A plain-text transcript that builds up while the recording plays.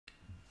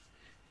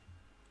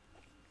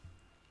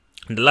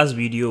In the last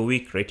video, we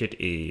created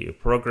a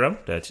program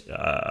that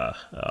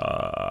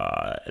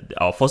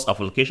our first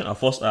application, our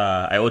first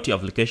IoT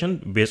application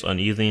based on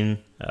using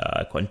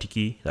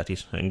Contiki, that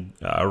is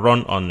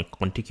run on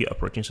Contiki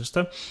operating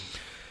system,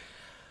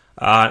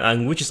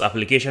 and which is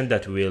application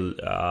that will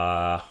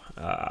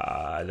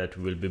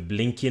be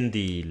blinking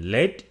the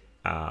LED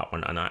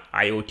on an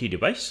IoT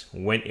device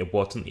when a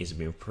button is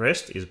being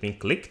pressed, is being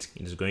clicked.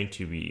 It is going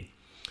to be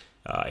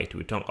it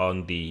will turn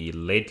on the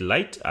LED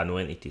light, and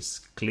when it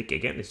is clicked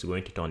again, it's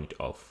going to turn it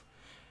off.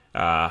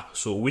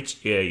 So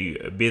which you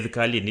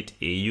basically need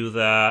a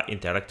user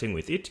interacting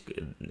with it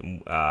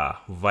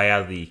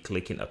via the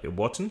clicking of a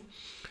button.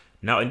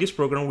 Now in this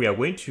program, we are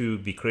going to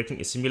be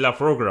creating a similar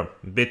program,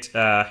 but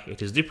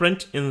it is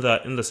different in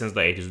the sense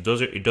that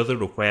it doesn't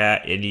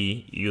require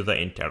any user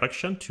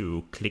interaction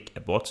to click a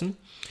button.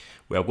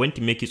 We are going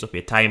to make use of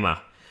a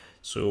timer.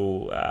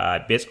 So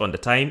based on the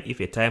time, if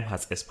a time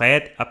has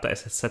expired, after a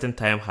certain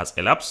time has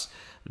elapsed,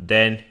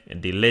 then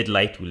the LED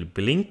light will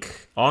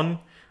blink on,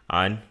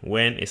 and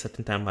when a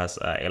certain time has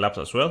elapsed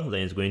as well,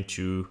 then it's going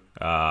to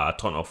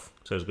turn off.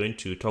 So it's going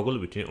to toggle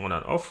between on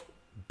and off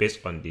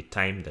based on the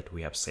time that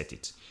we have set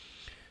it.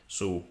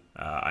 So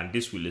and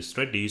this will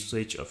illustrate the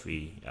usage of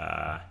a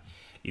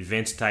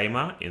event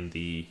timer in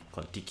the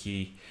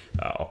Contiki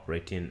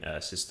operating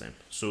system.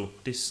 So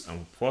this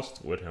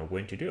first, what I'm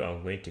going to do,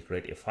 I'm going to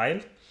create a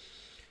file,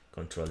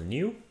 Control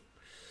New,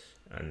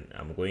 and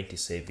I'm going to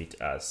save it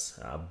as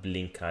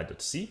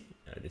blinker.c.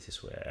 This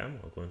is where I am.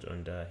 We're going to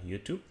under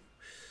YouTube,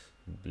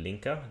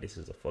 Blinker. This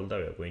is the folder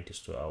we are going to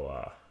store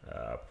our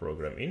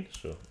program in.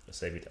 So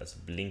save it as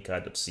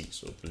blinker.c.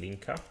 So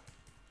blinker.c.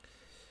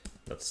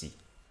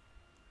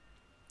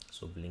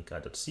 So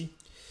blinker.c.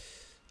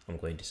 I'm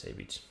going to save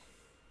it.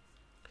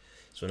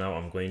 So now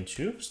I'm going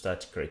to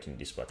start creating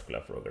this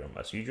particular program.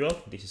 As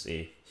usual, this is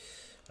a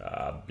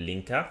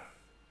blinker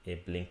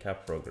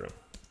program,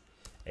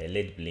 a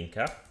LED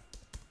blinker,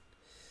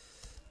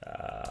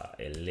 a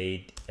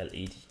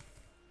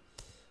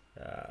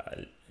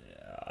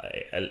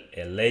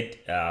LED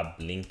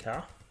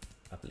blinker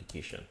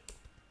application.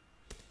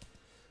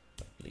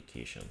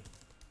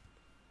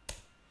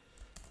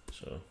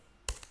 So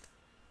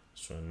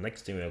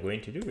next thing we are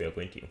going to do, we are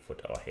going to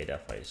import our header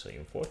files. So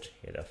import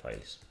header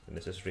files,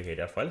 necessary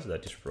header files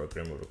that this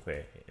program will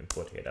require.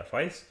 Import header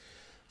files.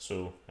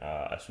 So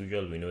as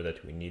usual, we know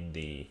that we need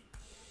the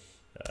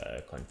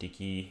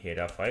Contiki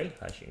header file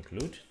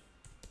 #include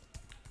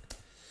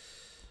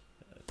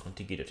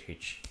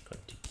contiki.h.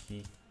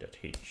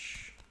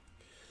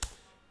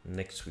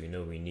 Next, we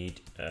know we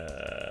need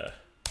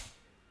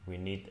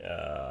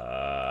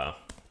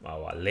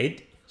our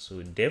LED.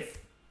 So dev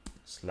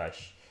 /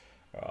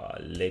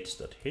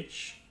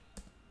 leds.h.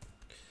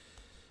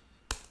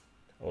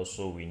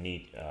 Also, we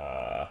need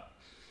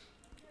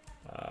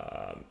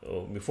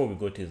before we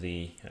go to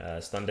the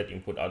standard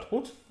input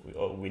output,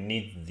 we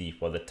need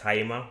for the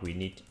timer, we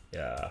need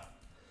the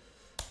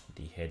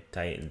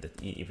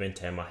event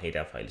timer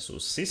header file. So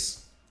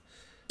sys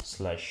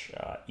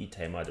 /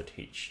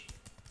 etimer.h.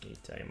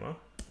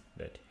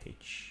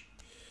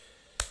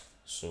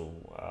 So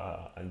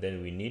and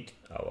then we need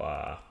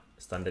our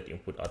standard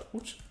input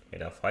output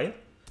header file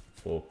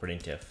for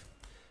printf.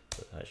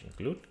 So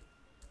 #include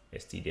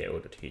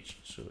stdio.h.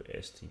 So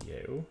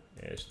stdio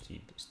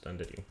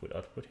standard input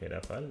output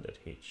header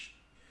file.h.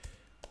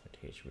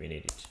 We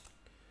need it.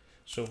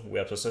 So we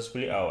have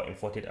successfully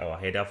imported our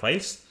header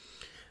files.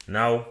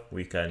 Now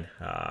we can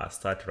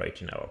start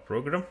writing our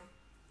program.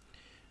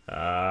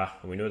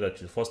 We know that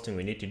the first thing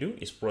we need to do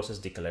is process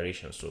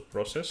declaration. So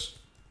process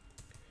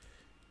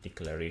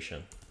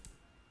declaration.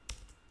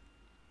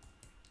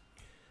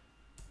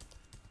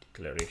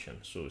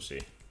 So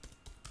say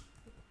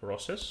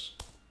process,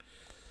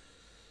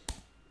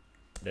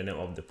 the name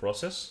of the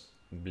process,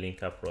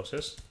 blinker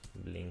process,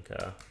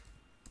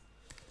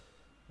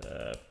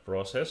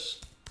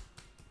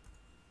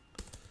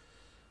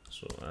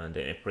 so and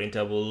then a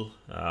printable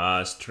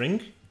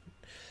string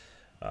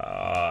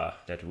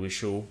that will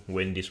show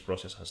when this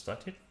process has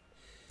started.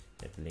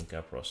 A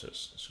blinker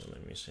process. So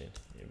let me say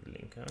a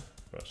blinker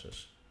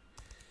process,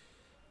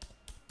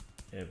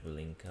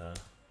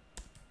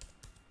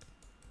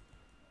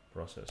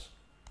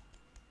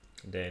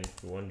 Then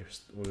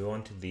we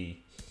want the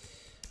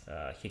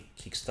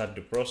kickstart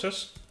the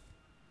process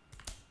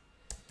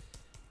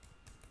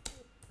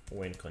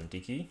when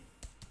Contiki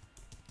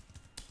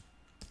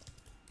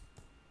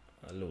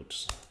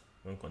loads,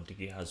 when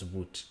Contiki has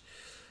boot.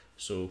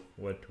 So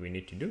what we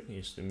need to do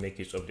is to make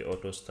use of the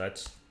auto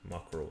start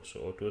macro.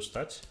 So auto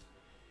start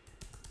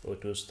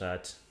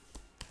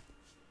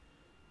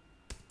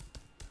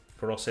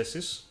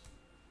processes,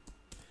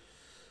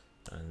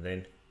 and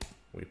then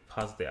we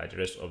pass the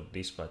address of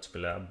this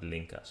particular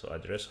blinker. So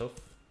address of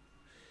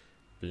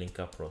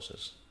blinker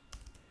process.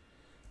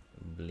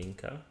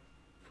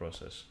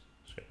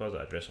 So I pass the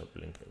address of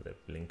the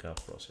blinker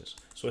process.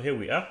 So here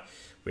we are.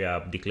 We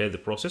have declared the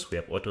process. We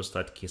have auto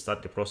start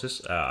kickstart the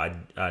process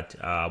at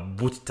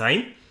boot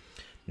time.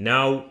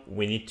 Now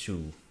we need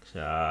to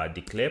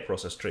declare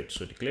process trade.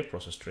 So declare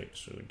process trade.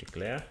 So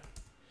declare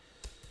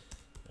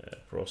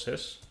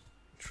process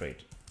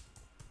trade.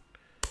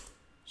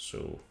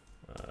 So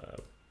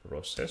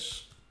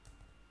process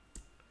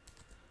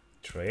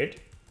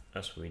trade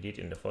as we did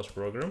in the first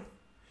program.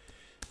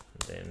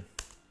 And then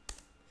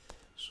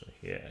so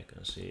here I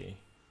can say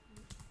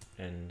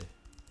and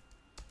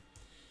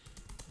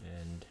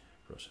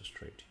process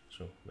trade.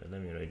 So let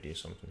me write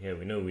this something here.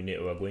 We know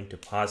we're going to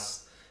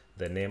pass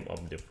the name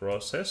of the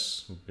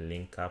process,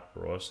 blinker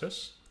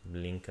process,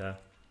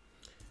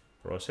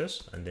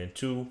 and then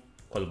two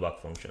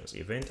callback functions,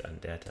 event and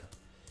data.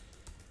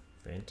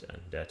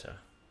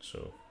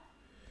 So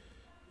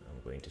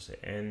I'm going to say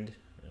end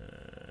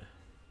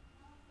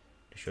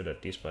to show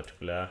that this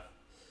particular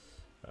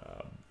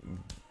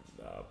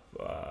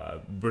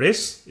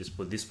brace is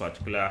for this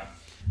particular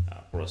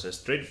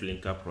process trade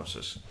blinker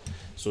process.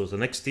 So the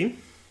next thing,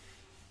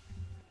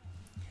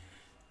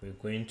 we're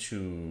going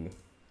to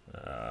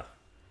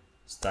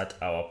start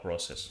our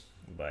process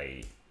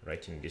by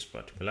writing this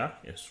particular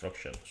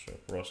instruction. So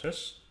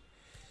process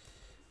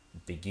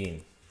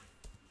begin.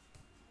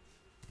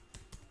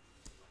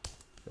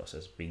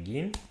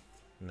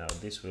 Now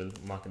this will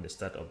mark the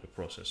start of the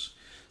process.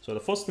 So the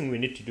first thing we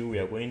need to do, we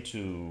are going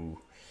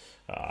to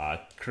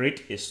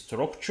create a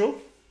structure,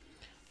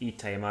 a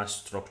timer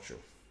structure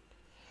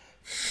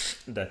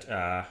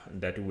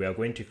that we are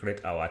going to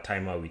create our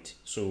timer with.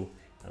 So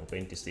I'm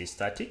going to say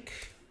static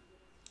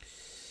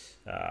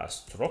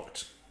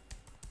struct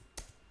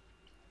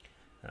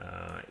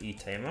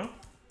e-timer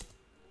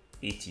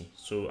et.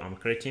 So I'm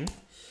creating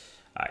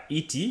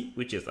et,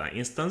 which is an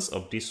instance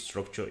of this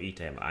structure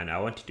e-timer, and I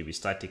want it to be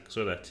static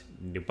so that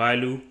the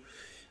value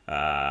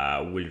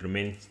will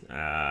remain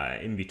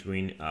in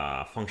between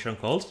function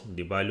calls.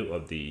 The value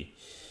of the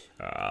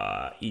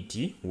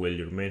et will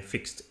remain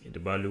fixed. The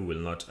value will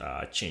not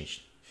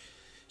change.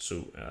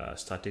 So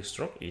static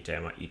struct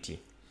e-timer et.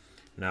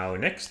 Now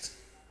next,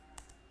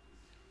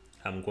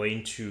 I'm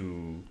going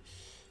to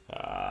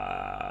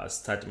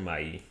start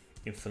my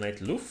infinite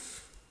loop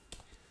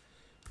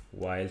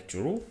while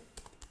true.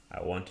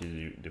 I want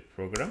the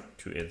program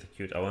to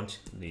execute. I want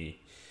the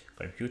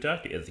computer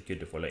to execute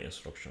the following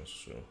instructions.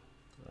 So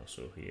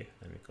also here,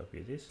 let me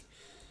copy this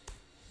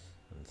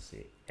and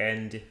say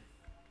end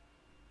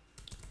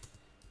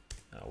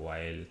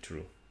while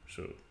true.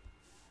 So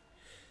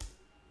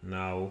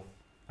now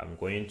I'm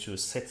going to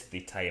set the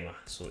timer.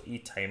 So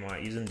e-timer,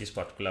 using this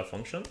particular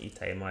function,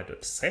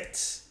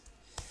 e-timer.set.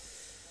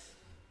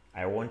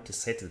 I want to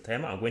set the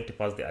timer. I'm going to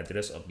pass the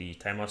address of the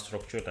timer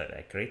structure that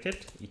I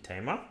created,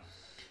 e-timer,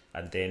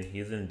 and then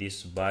using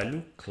this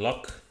value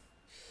clock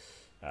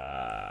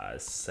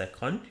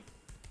second,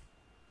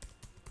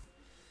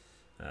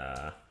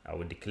 I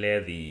will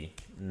declare the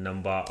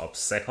number of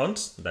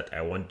seconds that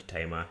I want the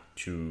timer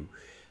to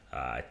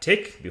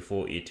take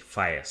before it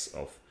fires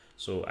off.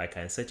 So I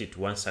can set it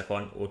 1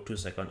 second or 2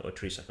 seconds or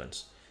 3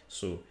 seconds.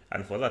 So,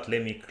 and for that,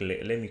 let me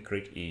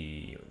create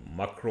a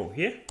macro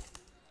here,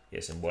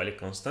 a symbolic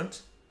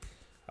constant.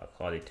 I'll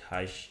call it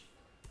hash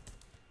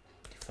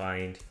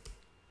defined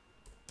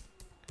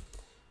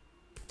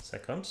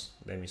seconds.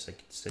 Let me set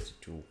it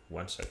to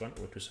 1 second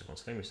or 2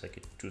 seconds. Let me set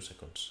it 2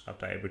 seconds.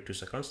 After every 2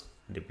 seconds,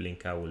 the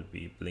blinker will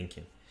be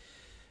blinking.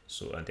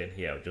 So, and then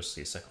here I'll just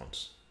say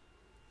seconds.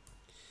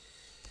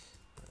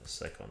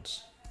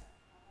 Seconds.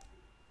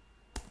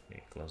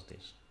 Okay, close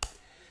this.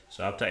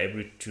 So after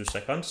every 2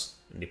 seconds,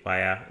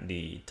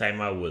 the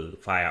timer will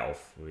fire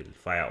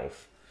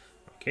off.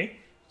 Okay.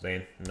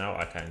 Then now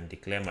I can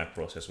declare my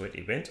process wait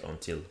event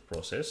until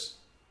process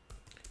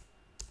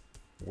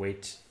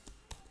wait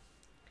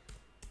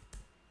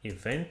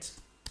event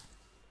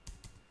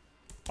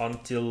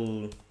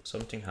until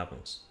something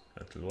happens.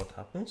 Until what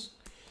happens?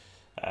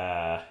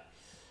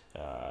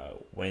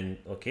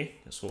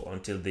 So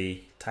until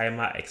the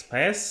timer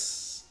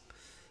expires.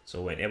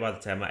 So whenever the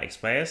timer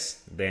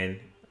expires, then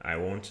I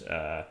want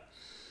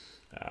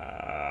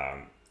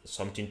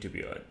something to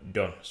be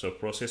done. So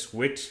process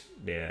wait,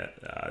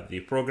 the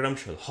program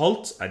shall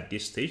halt at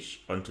this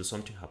stage until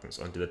something happens,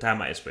 until the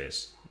timer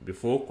expires,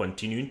 before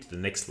continuing to the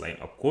next line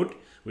of code,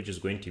 which is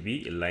going to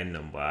be line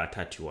number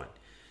 31.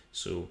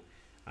 So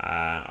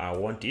I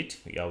want it,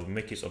 I will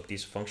make use of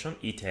this function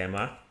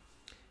e-timer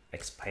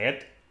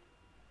expired,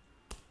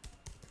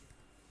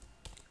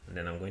 and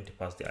then I'm going to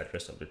pass the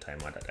address of the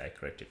timer that I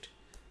created,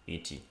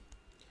 et.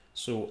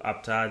 So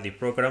after the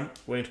program,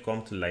 when it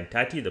comes to line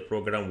 30, the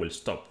program will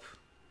stop.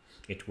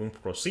 It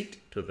won't proceed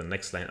to the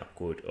next line of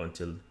code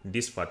until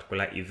this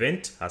particular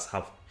event has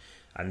happened.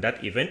 And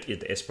that event is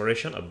the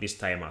expiration of this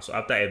timer. So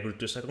after every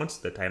 2 seconds,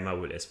 the timer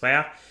will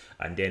expire,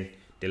 and then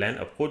the line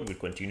of code will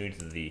continue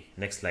to the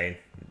next line,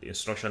 the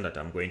instruction that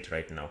I'm going to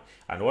write now.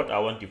 And what I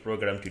want the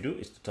program to do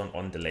is to turn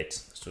on the let.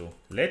 So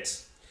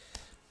let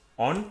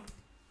on,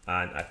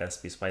 and I can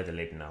specify the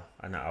let now.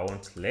 And I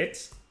want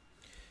let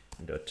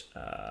dot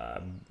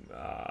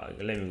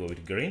let me go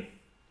with green.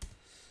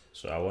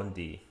 So I want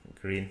the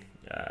green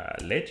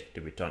LED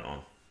to be turned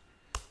on.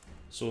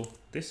 So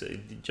this is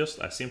just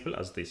as simple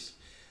as this.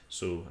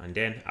 So, and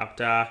then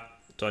after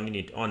turning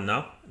it on,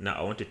 now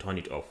I want to turn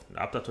it off.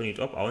 After turning it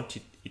off, I want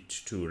it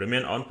to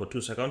remain on for 2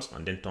 seconds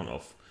and then turn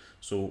off.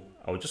 So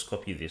I'll just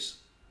copy this,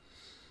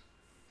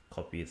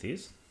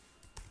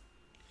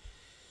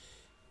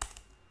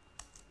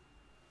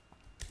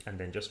 and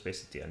then just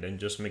paste it here, and then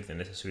just make the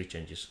necessary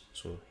changes.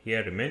 So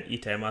here remain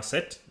e-timer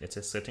set. Let's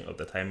say setting of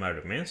the timer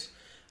remains,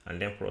 and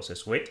then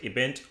process wait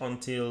event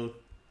until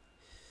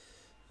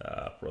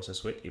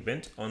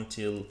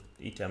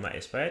e-timer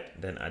expired.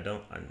 Then I'm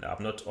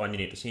not on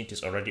it. See, it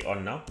is already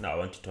on now. Now I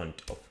want to turn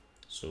it off.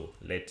 So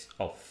let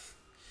off.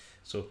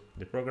 So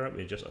the program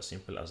is just as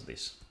simple as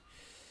this.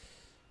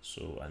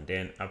 So, and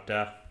then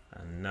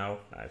now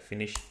I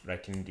finished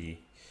writing the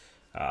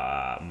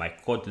my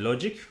code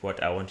logic,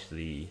 what I want,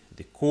 the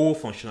core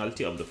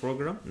functionality of the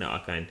program. Now I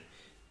can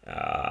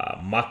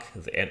mark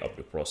the end of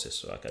the process.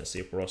 So I can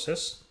say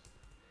process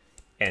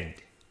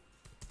end.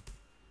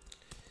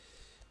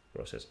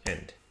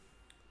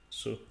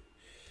 So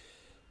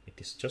it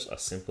is just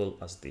as simple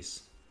as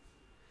this.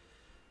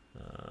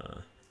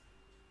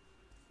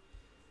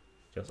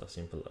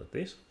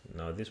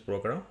 Now this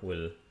program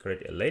will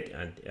create a LED,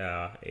 and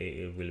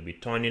it will be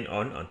turning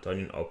on and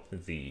turning off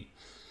the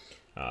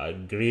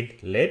green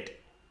LED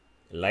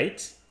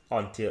light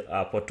until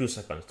for 2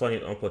 seconds. Turn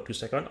it on for 2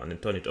 seconds and then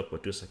turn it off for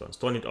 2 seconds.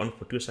 Turn it on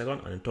for 2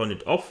 seconds and then turn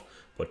it off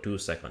for 2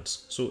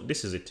 seconds. So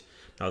this is it.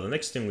 Now the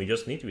next thing we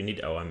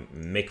need our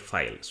make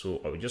file. So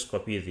I will just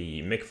copy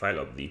the make file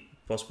of the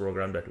first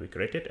program that we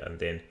created and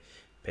then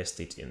paste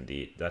it in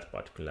that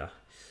particular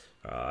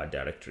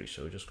directory.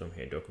 So just come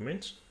here,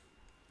 documents,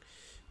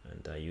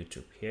 and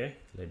YouTube here,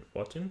 LED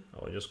button.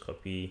 I will just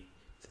copy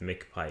the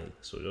make file.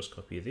 So just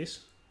copy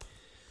this.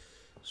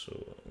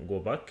 So go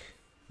back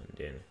and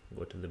then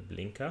go to the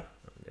blinker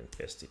and then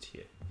paste it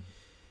here.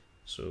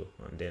 So,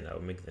 and then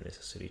I'll make the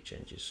necessary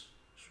changes.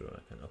 So I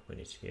can open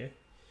it here.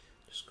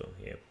 Just come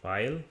here,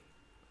 file,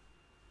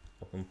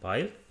 open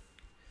file,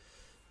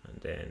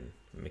 and then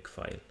make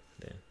file,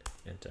 then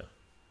enter.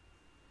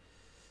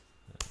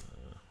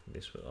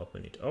 This will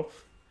open it up.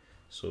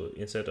 So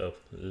instead of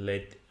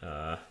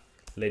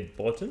LED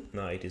button,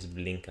 now it is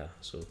blinker.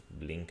 So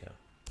blinker.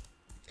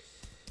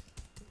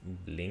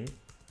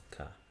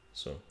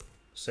 So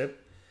save.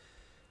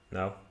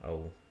 Now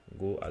I'll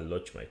go and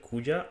launch my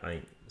Kuja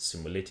and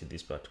simulate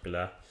this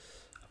particular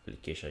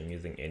application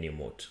using any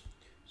mode.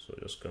 So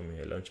just come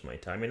here, launch my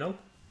terminal,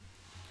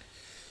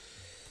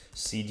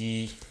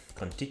 cd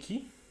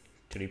Contiki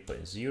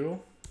 3.0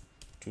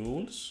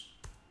 tools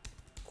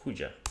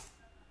Kuja,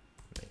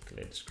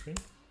 clear the screen,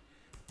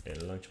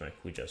 then launch my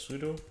Kuja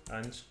sudo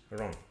and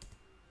run.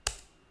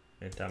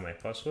 Enter my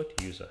password,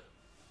 user.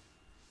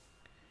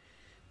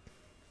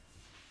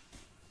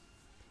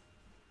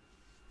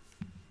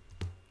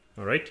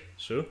 All right,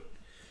 so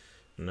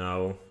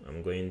now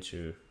I'm going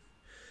to,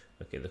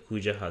 okay, the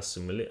Kuja has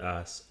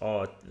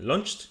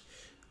launched.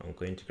 I'm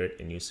going to create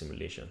a new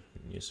simulation.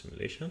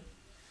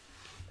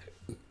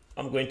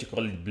 I'm going to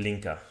call it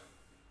blinker.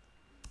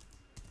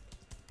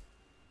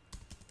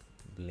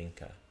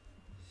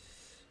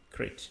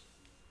 Create.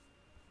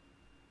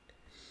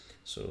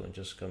 So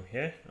just come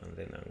here, and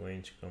then I'm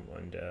going to come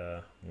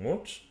under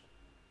mode.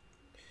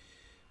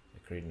 I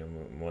create a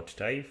mode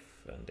type,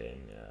 and then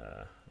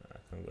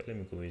let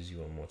me go with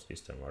zero mode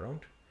this time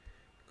around.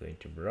 Going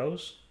to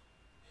browse,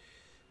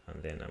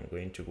 and then I'm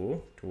going to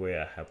go to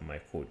where I have my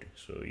code.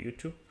 So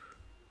YouTube,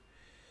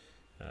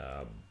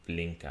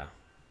 blinker.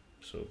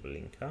 So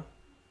blinker,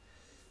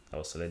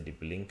 I'll select the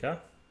blinker,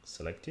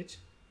 select it,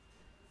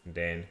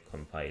 then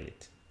compile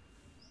it.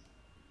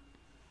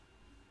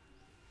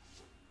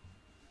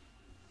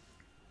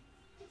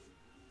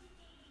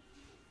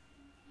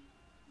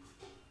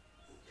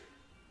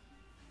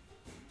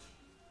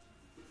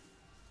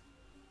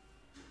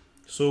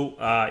 So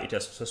it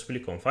has successfully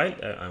compiled,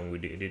 and we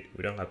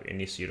don't have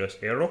any serious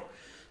error.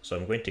 So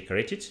I'm going to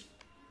create it.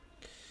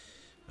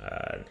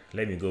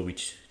 Let me go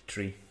with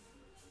 3.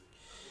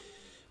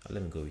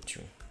 Let me go with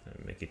 2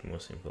 and make it more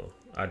simple.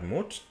 Add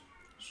mode.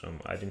 So I'm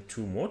adding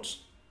 2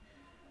 modes,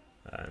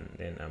 and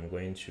then I'm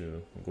going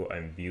to go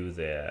and view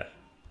the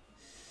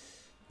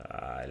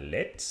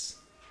LEDs.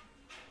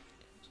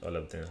 So all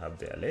of them have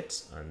their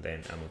LEDs, and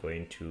then I'm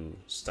going to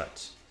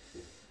start.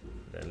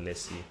 Then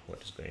let's see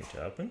what is going to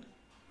happen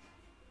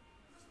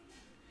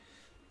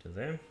to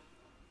them.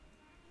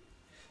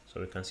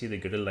 So we can see the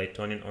green light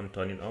turning on,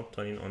 turning off,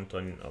 turning on,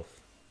 turning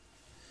off.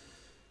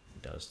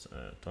 It does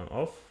turn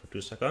off for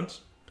 2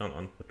 seconds, turn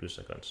on for 2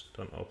 seconds,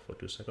 turn off for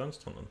 2 seconds,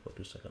 turn on for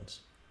 2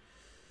 seconds.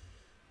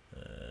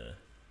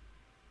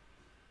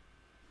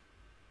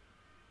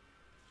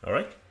 All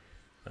right,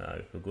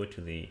 if we go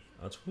to the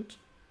output,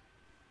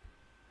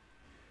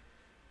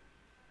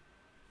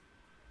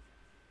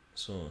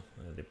 so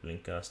the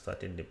blinker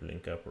started the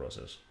blinker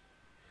process.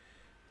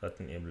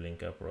 Starting a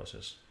blinker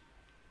process.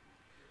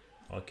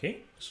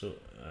 Okay, so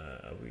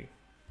we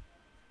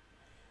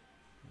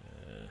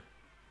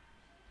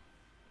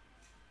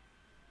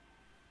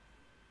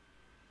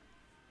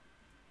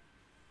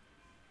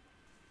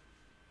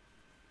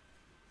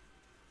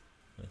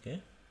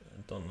okay,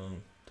 turn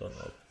on, turn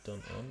up,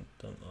 turn on,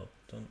 turn up,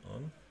 turn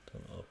on,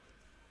 turn up.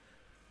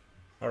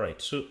 All right,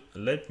 so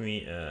let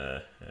me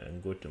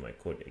go to my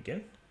code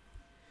again.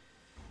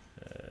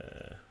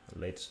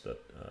 Let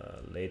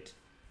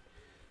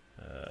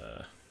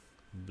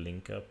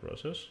blinker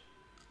process,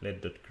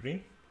 let dot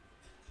green.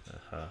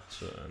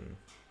 So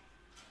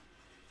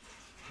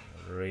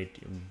red,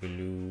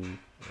 blue,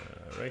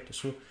 right.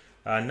 So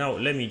now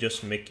let me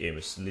just make a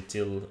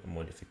little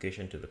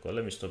modification to the code.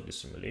 Let me stop the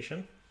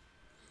simulation.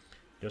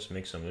 Just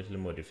make some little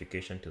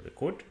modification to the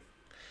code.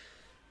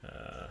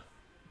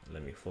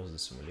 Let me force the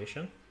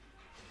simulation,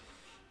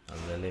 and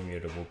then let me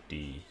remove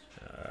the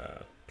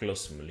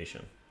close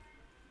simulation.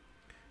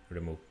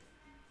 Remove.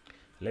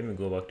 Let me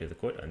go back to the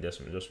code and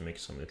just make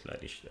some little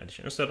addition.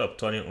 Instead of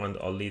turning on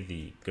only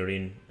the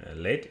green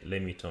LED,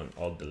 let me turn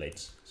all the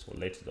LEDs. So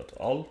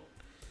LED.all.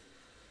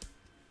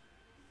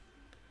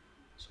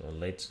 So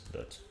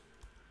LED.all.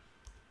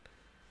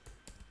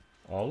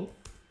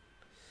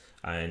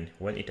 And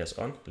when it is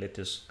on, let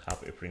us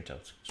have a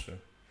printout. So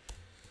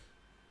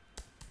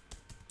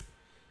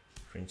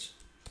print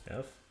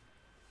F,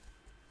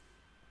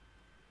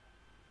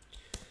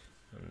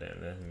 and then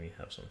let me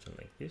have something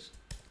like this.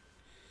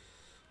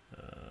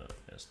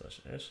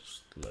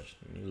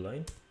 S/S/new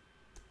line.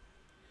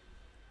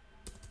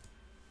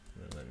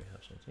 And then let me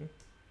have something.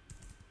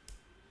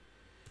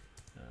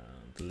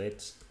 The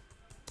LEDs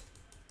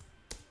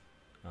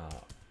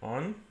are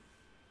on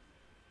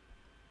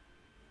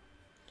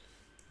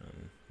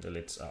and the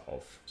LEDs are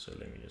off. So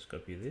let me just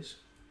copy this.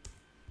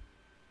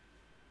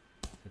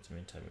 Let's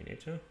main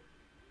terminator.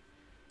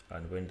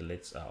 And when the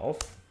LEDs are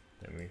off,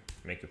 let me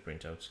make a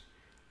printout.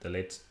 The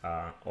LEDs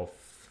are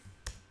off.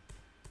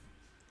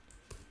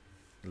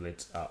 The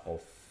LEDs are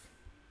off.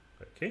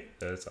 Okay,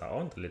 the LEDs are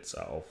on, the LEDs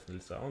are off, the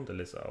LEDs are on, the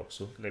LEDs are off.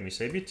 So let me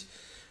save it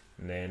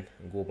and then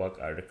go back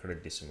and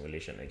recreate the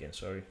simulation again.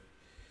 Sorry,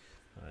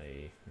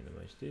 I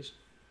minimize this.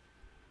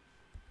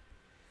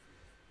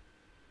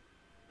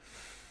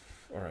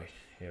 All right,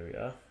 here we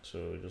are.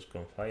 So just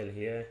compile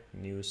here,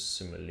 new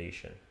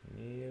simulation,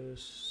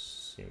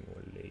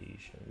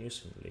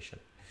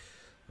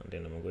 and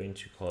then I'm going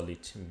to call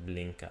it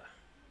blinker.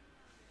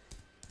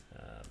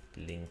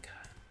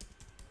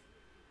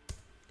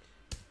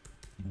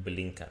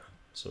 Blinker.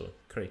 So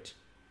great.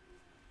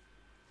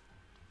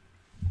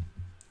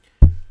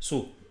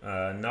 So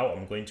now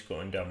I'm going to go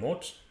under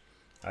mode,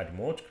 add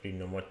mode, create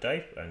no mode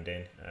type, and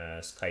then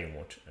sky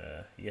mode.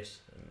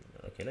 Yes.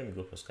 Okay, let me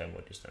go for sky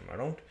mode this time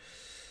around,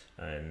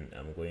 and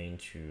I'm going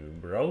to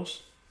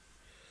browse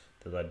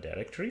to that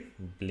directory,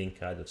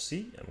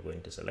 blinker.c. I'm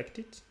going to select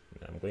it.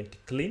 I'm going to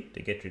clean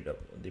to get rid of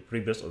the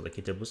previous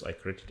executables I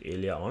created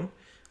earlier on,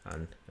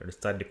 and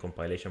restart the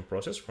compilation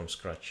process from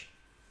scratch.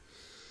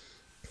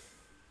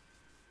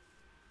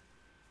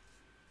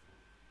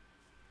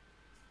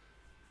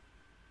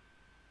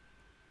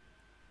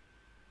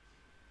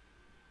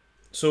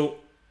 So,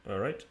 all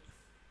right,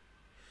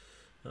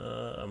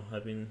 I'm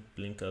having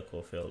blinker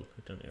core failed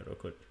with an error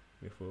code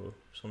before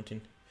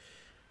something.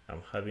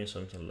 I'm having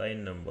something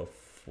line number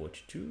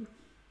 42.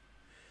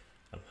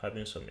 I'm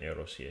having some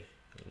errors here.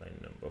 Line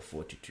number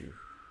 42.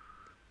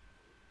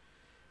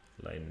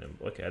 Line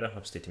number. Okay, I don't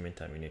have statement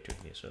terminator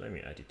here, so let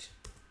me add it.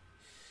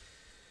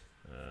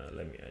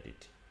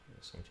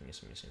 Something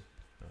is missing.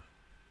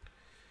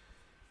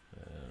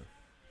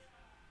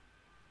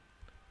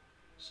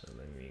 So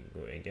let me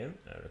go again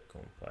and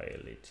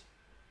compile it.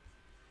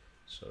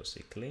 So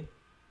say clean,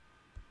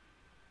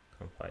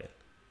 compile.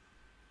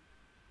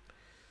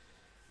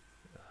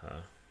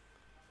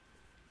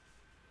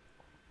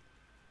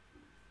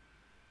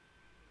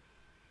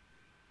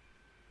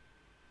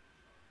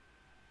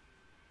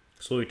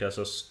 So it has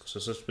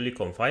successfully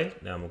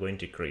compiled. Now I'm going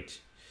to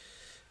create.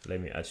 Let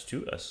me add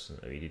two as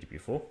we did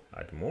before.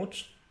 Add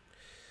modes,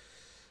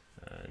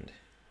 and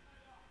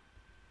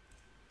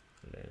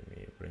let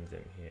me bring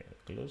them here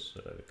close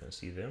so that we can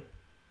see them.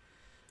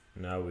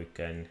 Now we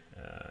can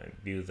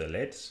build the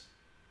LEDs.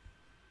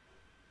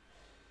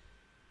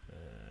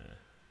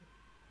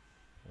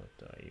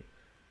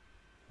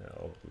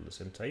 Of the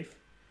same type.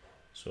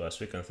 So as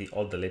we can see,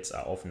 all the LEDs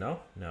are off now.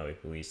 Now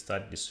if we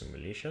start the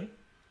simulation,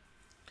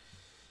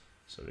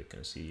 so we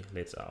can see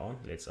LEDs are on,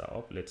 LEDs are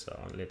off, LEDs are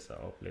on, LEDs are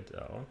off, LEDs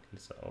are on,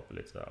 LEDs are off,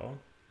 LEDs are on,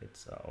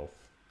 LEDs are off,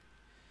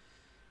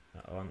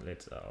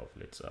 LEDs are off,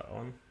 LEDs are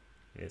on,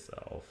 LEDs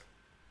are off,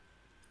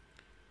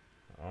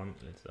 on,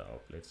 LEDs are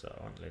off, LEDs are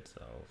on, LEDs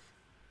are off,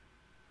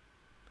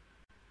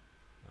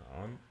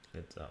 on,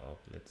 LEDs are off,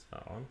 LEDs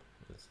are on,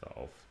 LEDs are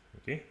off.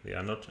 Okay, they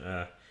are not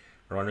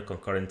running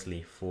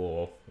concurrently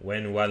for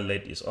when one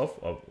LED is off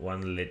or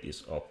one LED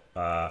is up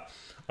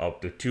of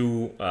the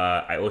two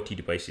IoT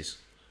devices,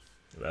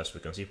 as we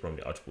can see from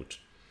the output.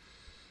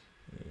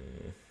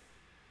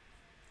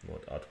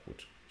 Mode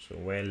output. So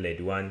when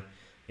LED 1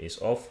 is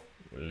off,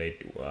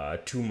 LED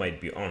 2 might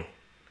be on,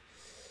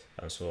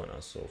 and so on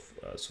and so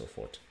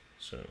forth.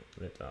 So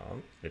LEDs are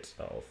on, LEDs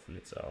are off,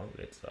 LEDs are on,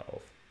 LEDs are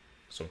off.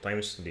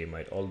 Sometimes they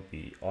might all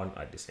be on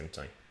at the same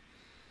time.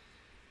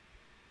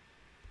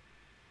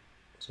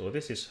 So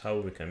this is how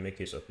we can make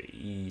use of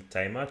a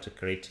timer to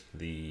create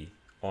the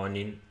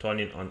turning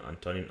on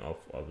and turning off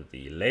of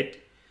the LED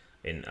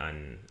in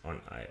on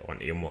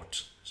a mode.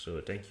 So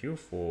thank you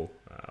for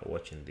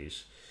watching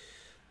this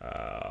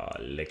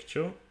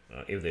lecture.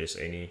 If there is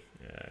any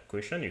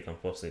question, you can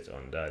post it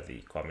under the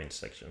comment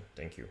section.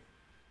 Thank you.